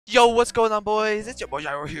Yo, what's going on, boys? It's your boy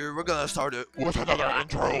Gyro here. We're gonna start it with another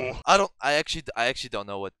intro. I actually don't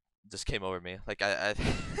know what just came over me.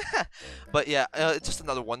 But yeah, it's just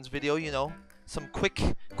another ones video. You know, some quick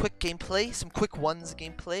gameplay, some quick ones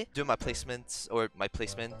gameplay. Doing my placements or my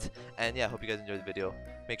placement, and yeah, hope you guys enjoyed the video.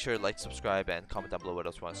 Make sure to like, subscribe, and comment down below what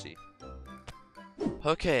else you want to see.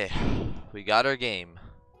 Okay, we got our game.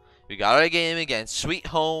 We got our game against Sweet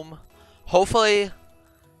Home. Hopefully,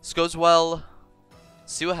 this goes well.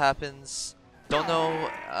 See what happens. Don't know.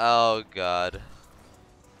 Oh god.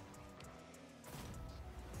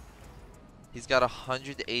 He's got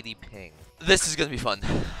 180 ping. This is gonna be fun.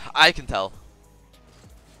 I can tell.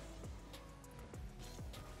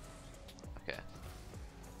 Okay.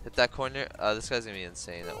 Hit that corner. This guy's gonna be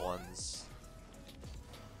insane at once.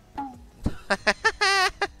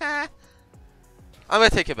 I'm gonna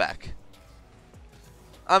take it back.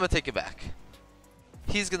 I'm gonna take it back.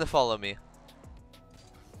 He's gonna follow me.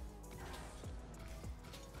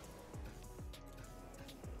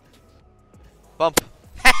 Bump.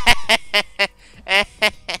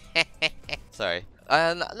 Sorry.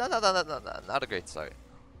 No, not a great start.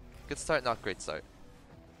 Good start, not great start.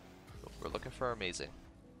 We're looking for amazing.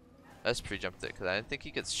 I just pre-jumped it because I didn't think he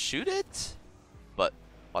could shoot it. But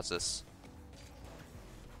watch this.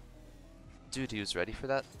 Dude, he was ready for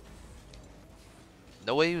that?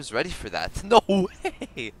 No way he was ready for that. No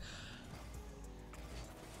way!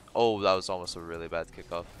 Oh, that was almost a really bad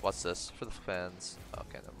kickoff. Watch this for the fans.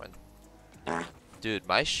 Okay, never mind. Dude,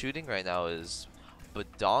 my shooting right now is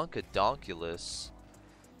badonkadonkulous.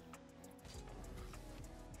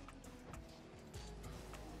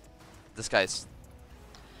 This guy's...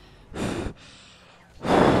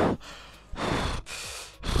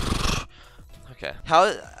 Okay.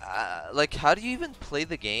 How do you even play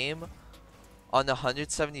the game on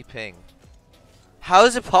 170 ping? How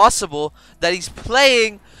is it possible that he's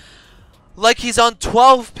playing like he's on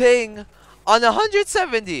 12 ping on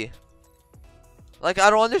 170? Like,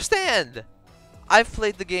 I don't understand. I've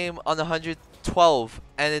played the game on 112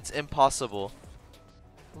 and it's impossible.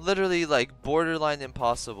 Literally, like, borderline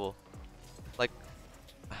impossible.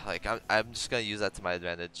 Like I'm just gonna use that to my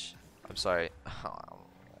advantage. I'm sorry.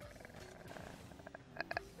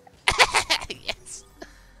 Yes.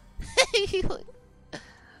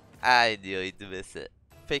 I knew he'd miss it.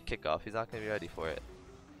 Fake kickoff. He's not gonna be ready for it.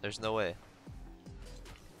 There's no way.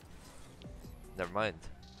 Never mind.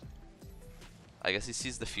 I guess he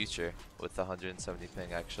sees the future with the 170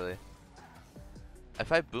 ping, actually.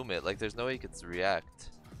 If I boom it, like, there's no way he could react.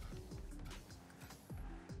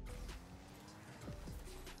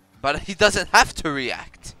 But he doesn't have to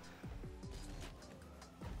react.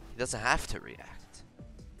 He doesn't have to react.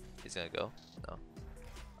 He's gonna go? No.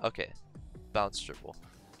 Okay. Bounce dribble.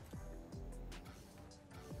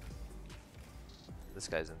 This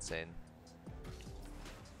guy's insane.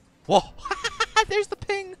 Whoa! There's the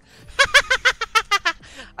ping!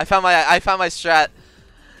 I found my strat.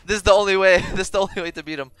 This is the only way. This is the only way to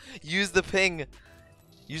beat him. Use the ping.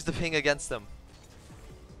 Use the ping against him.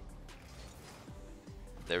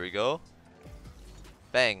 There we go.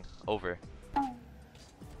 Bang. Over.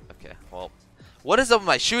 Okay. Well, what is up with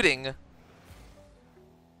my shooting?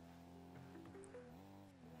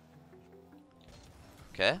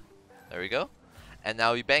 Okay. There we go. And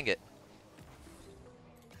now we bang it.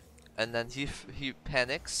 And then he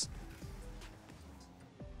panics.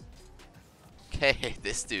 Okay,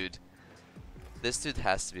 this dude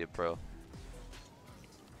has to be a pro.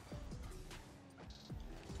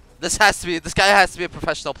 This guy has to be a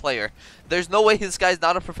professional player. There's no way this guy's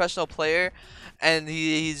not a professional player and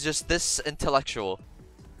he's just this intellectual.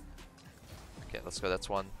 Okay, let's go. That's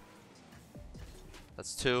one.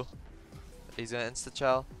 That's two. He's gonna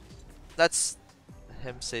insta-chow. That's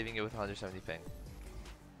him saving it with 170 ping.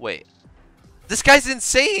 Wait. This guy's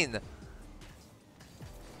insane!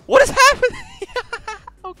 What is happening?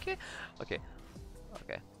 Okay. Okay.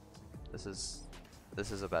 Okay. This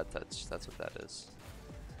is a bad touch. That's what that is.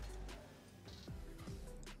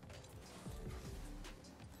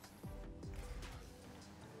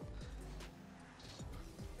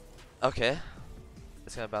 Okay.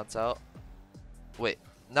 It's gonna bounce out. Wait.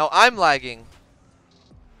 Now I'm lagging.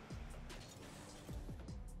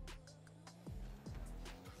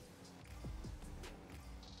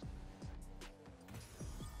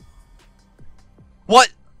 What?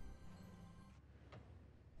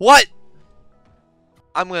 What?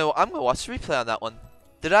 I'm gonna watch the replay on that one.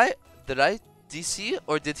 Did I DC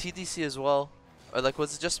or did he DC as well? Or like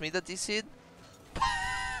was it just me that DC'd?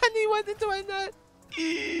 And he went into my net.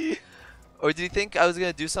 Or do you think I was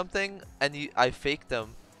gonna do something and I faked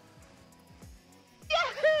him?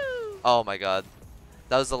 Yahoo! Oh my god.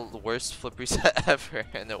 That was the worst flip reset ever,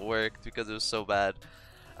 and it worked because it was so bad.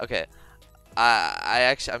 Okay, okay.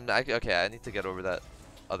 I need to get over that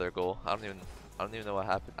other goal. I don't even know what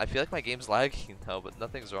happened. I feel like my game's lagging now, but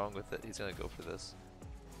nothing's wrong with it. He's gonna go for this.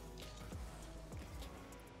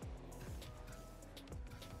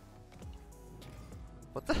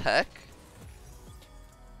 What the heck?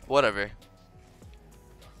 Whatever.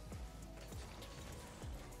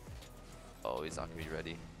 Oh, he's not gonna be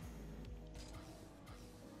ready.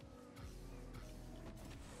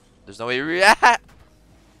 There's no way to react.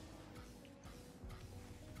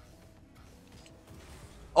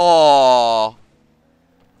 Oh,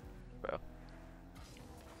 bro.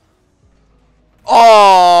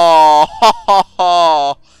 Oh,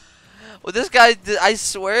 well, this guy. I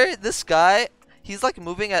swear, this guy. He's like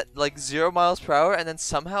moving at like 0 miles per hour, and then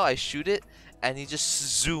somehow I shoot it, and he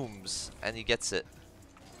just zooms and he gets it.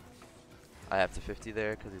 I have to 50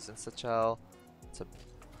 there because he's insta chow.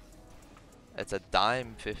 It's a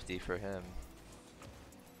dime 50 for him.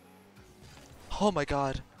 Oh my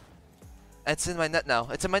god. It's in my net now.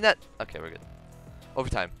 It's in my net. Okay, we're good.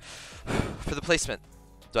 Overtime. For the placement.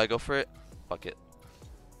 Do I go for it? Fuck it.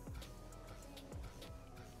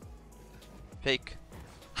 Fake.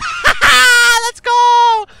 Let's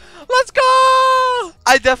go! Let's go!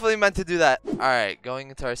 I definitely meant to do that. Alright, going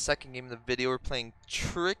into our second game of the video, we're playing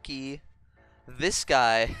Tricky. This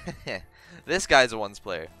guy, this guy's a ones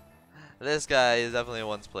player. This guy is definitely a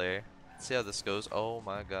ones player. Let's see how this goes. Oh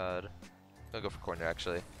my god. I'm gonna go for corner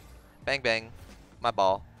actually. Bang bang. My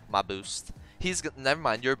ball. My boost. Never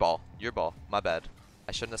mind. Your ball. Your ball. My bad.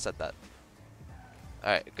 I shouldn't have said that.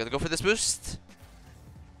 Alright, gonna go for this boost.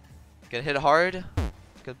 Gonna hit it hard.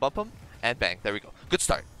 Gonna bump him. And bang. There we go. Good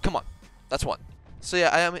start. Come on. That's one. So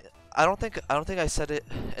yeah, I don't think I said it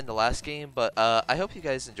in the last game, but I hope you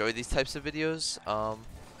guys enjoy these types of videos. I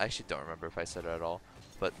actually don't remember if I said it at all,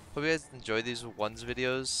 but hope you guys enjoy these ones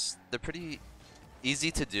videos. They're pretty easy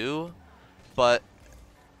to do, but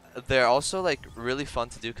they're also like really fun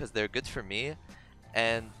to do because they're good for me.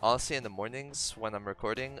 And honestly, in the mornings when I'm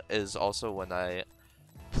recording is also when I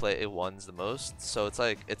play ones the most. So it's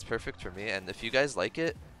like it's perfect for me. And if you guys like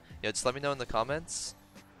it, just let me know in the comments.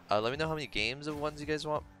 Let me know how many games of ones you guys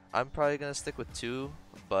want. I'm probably gonna stick with 2,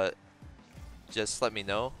 but just let me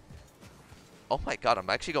know. Oh my god, I'm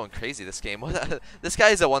actually going crazy this game. This guy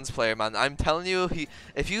is a ones player, man. I'm telling you,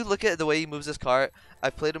 if you look at the way he moves his cart,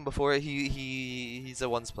 I've played him before. He's a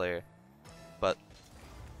ones player. But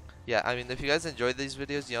yeah, I mean, if you guys enjoyed these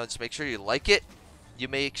videos, just make sure you like it. You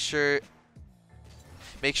make sure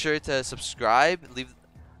to subscribe, leave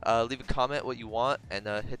a comment what you want, and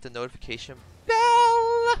hit the notification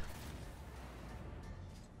bell.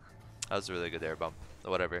 That was a really good air bump.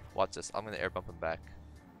 Whatever. Watch this. I'm gonna air bump him back.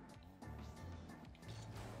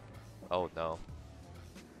 Oh no.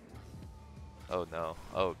 Oh no.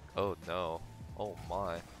 Oh no. Oh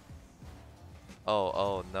my.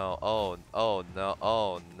 Oh no. Oh no.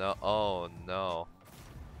 Oh no. Oh no.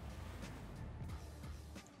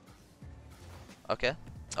 Okay.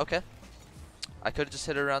 Okay. I could have just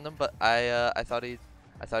hit it around him, but I thought he'd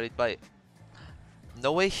bite.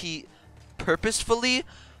 No way he purposefully.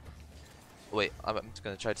 Wait, I'm just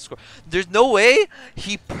gonna try to score. There's no way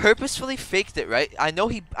he purposefully faked it, right? I know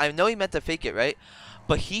he meant to fake it, right?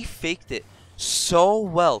 But he faked it so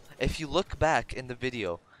well. If you look back in the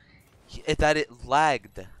video, that it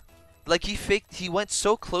lagged. Like he went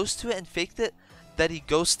so close to it and faked it that he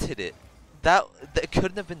ghosted it. That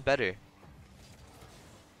couldn't have been better.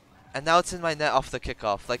 And now it's in my net off the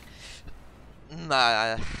kickoff. Like,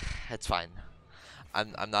 nah, it's fine.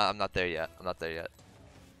 I'm not there yet. I'm not there yet.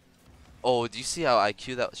 Oh, do you see how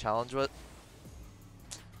IQ that challenge was?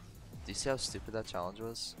 Do you see how stupid that challenge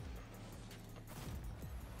was?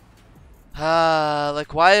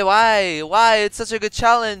 Like why? It's such a good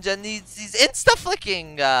challenge, and he's insta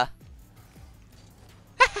flicking.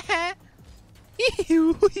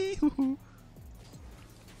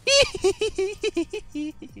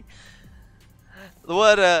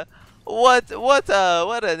 What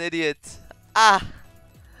an idiot.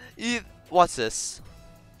 Watch this.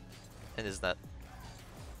 In his net.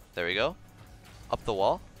 There we go. Up the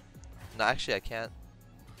wall. No, actually I can't.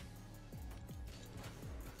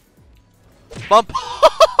 Bump.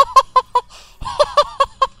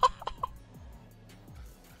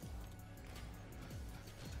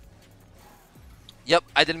 Yep,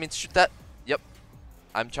 I didn't mean to shoot that. Yep.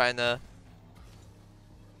 I'm trying to.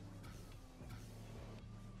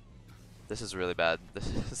 This is really bad.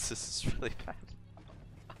 This is really bad.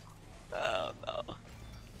 Oh no.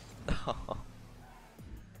 No.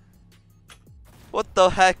 What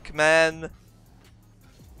the heck, man?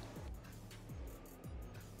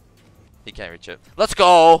 He can't reach it. Let's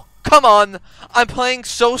go! Come on! I'm playing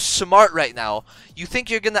so smart right now. You think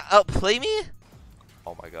you're gonna outplay me?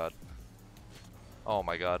 Oh my god. Oh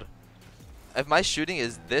my god. If my shooting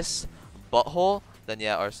is this butthole, then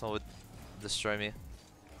yeah, Arsenal would destroy me.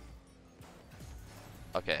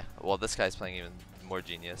 Okay, well this guy's playing even more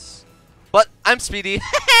genius. But I'm speedy.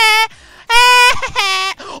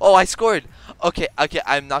 Oh, I scored. Okay,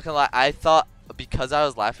 I'm not gonna lie. I thought because I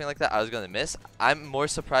was laughing like that, I was gonna miss. I'm more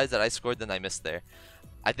surprised that I scored than I missed there.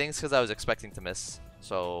 I think it's because I was expecting to miss,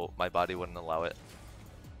 so my body wouldn't allow it.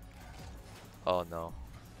 Oh no.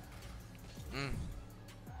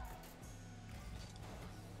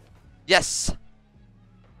 Yes!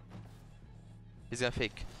 He's gonna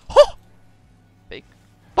fake. Oh! Fake.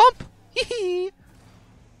 Bump! Hee.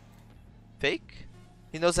 Fake.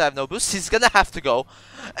 He knows I have no boost. He's gonna have to go.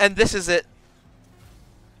 And this is it.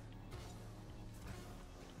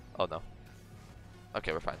 Oh no.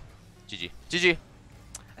 Okay, we're fine. GG. GG.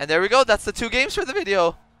 And there we go. That's the 2 games for the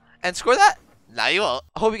video. And score that? Nah, you won't.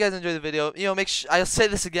 I hope you guys enjoyed the video. You know, make sure I'll say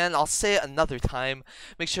this again. I'll say it another time.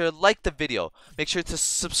 Make sure to like the video. Make sure to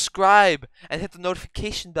subscribe and hit the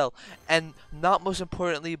notification bell. And not most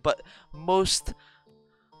importantly, but most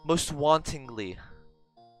wantingly,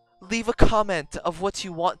 leave a comment of what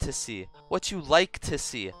you want to see, what you like to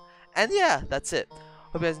see. And yeah, that's it.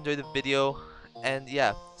 Hope you guys enjoyed the video. And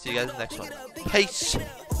yeah, see you guys in the next one. Peace.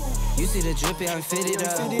 You see the drippy, I'm fitted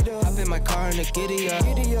up. Hop in my car and the giddy up.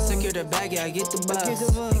 Secure the bag, yeah, I get the bus. Pick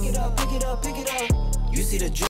it up, pick it up, pick it up. You see the drip.